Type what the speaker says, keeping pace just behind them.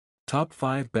Top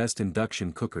 5 Best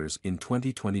Induction Cookers in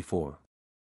 2024.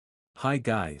 Hi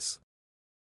guys!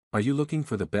 Are you looking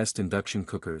for the best induction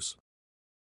cookers?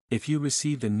 If you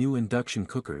received a new induction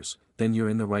cookers, then you're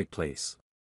in the right place.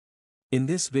 In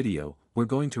this video, we're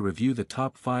going to review the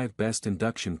top 5 best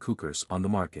induction cookers on the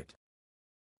market.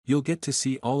 You'll get to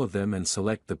see all of them and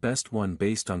select the best one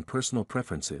based on personal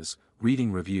preferences,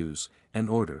 reading reviews, and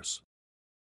orders.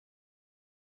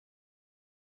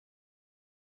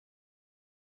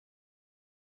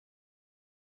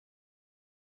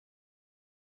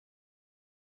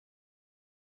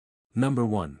 Number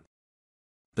 1.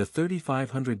 The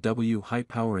 3500W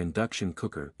high-power induction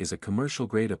cooker is a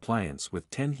commercial-grade appliance with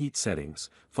 10 heat settings,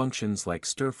 functions like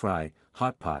stir-fry,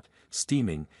 hot pot,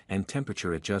 steaming, and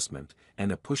temperature adjustment,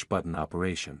 and a push-button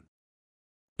operation.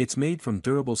 It's made from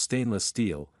durable stainless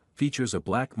steel, features a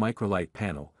black microlight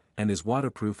panel, and is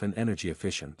waterproof and energy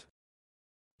efficient.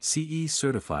 CE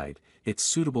certified, it's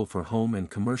suitable for home and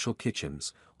commercial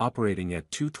kitchens, operating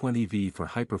at 220V for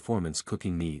high-performance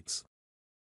cooking needs.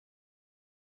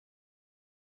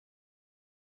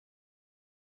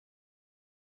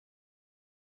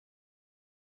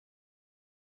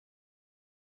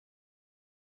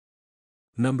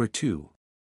 Number 2.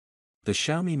 The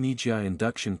Xiaomi MIJIA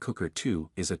Induction Cooker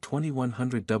 2 is a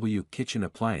 2100W kitchen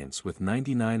appliance with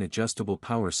 99 adjustable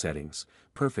power settings,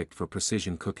 perfect for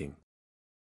precision cooking.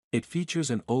 It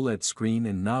features an OLED screen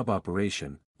and knob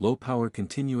operation, low-power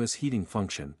continuous heating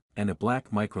function, and a black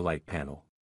microlight panel.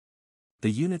 The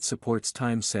unit supports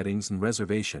time settings and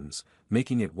reservations,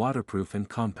 making it waterproof and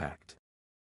compact.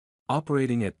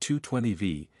 Operating at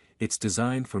 220V, it's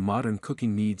designed for modern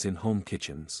cooking needs in home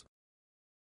kitchens.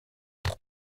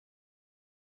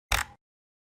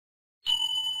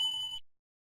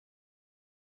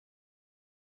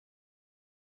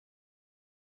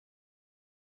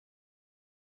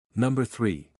 Number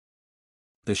 3.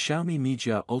 The Xiaomi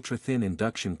MIJIA Ultra-Thin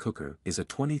Induction Cooker is a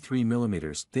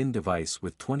 23mm thin device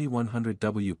with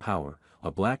 2100W power,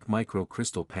 a black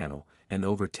micro-crystal panel, and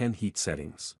over 10 heat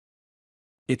settings.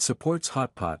 It supports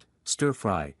hot pot,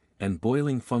 stir-fry, and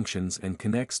boiling functions and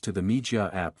connects to the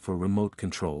MIJIA app for remote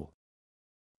control.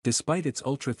 Despite its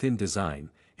ultra-thin design,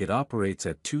 it operates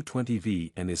at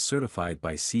 220V and is certified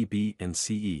by CB and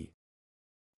CE.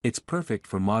 It's perfect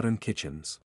for modern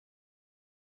kitchens.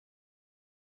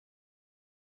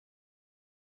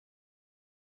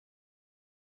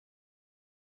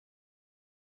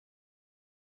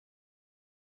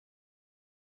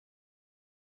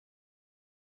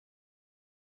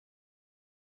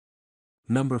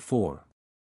 Number 4.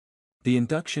 The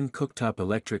Induction Cooktop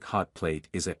Electric Hot Plate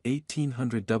is a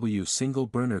 1800W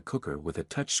single-burner cooker with a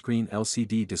touchscreen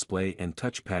LCD display and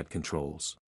touchpad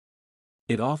controls.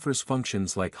 It offers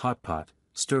functions like hot pot,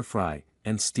 stir-fry,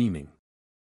 and steaming.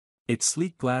 Its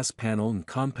sleek glass panel and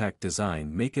compact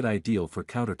design make it ideal for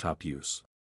countertop use.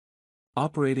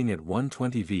 Operating at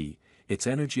 120V, it's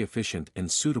energy efficient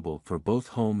and suitable for both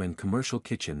home and commercial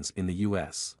kitchens in the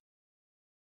US.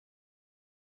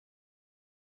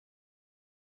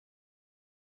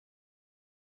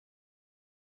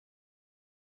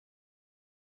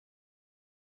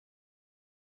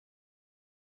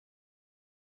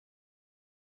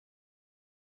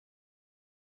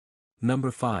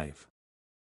 Number 5.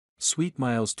 Sweet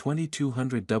Miles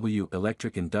 2200W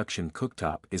Electric Induction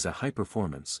Cooktop is a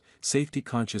high-performance,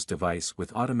 safety-conscious device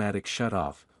with automatic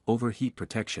shut-off, overheat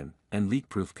protection, and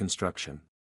leak-proof construction.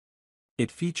 It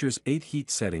features 8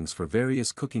 heat settings for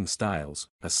various cooking styles,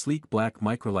 a sleek black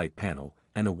microlight panel,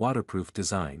 and a waterproof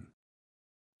design.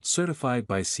 Certified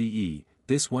by CE,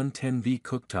 this 110V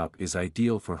cooktop is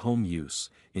ideal for home use,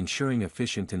 ensuring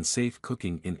efficient and safe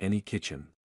cooking in any kitchen.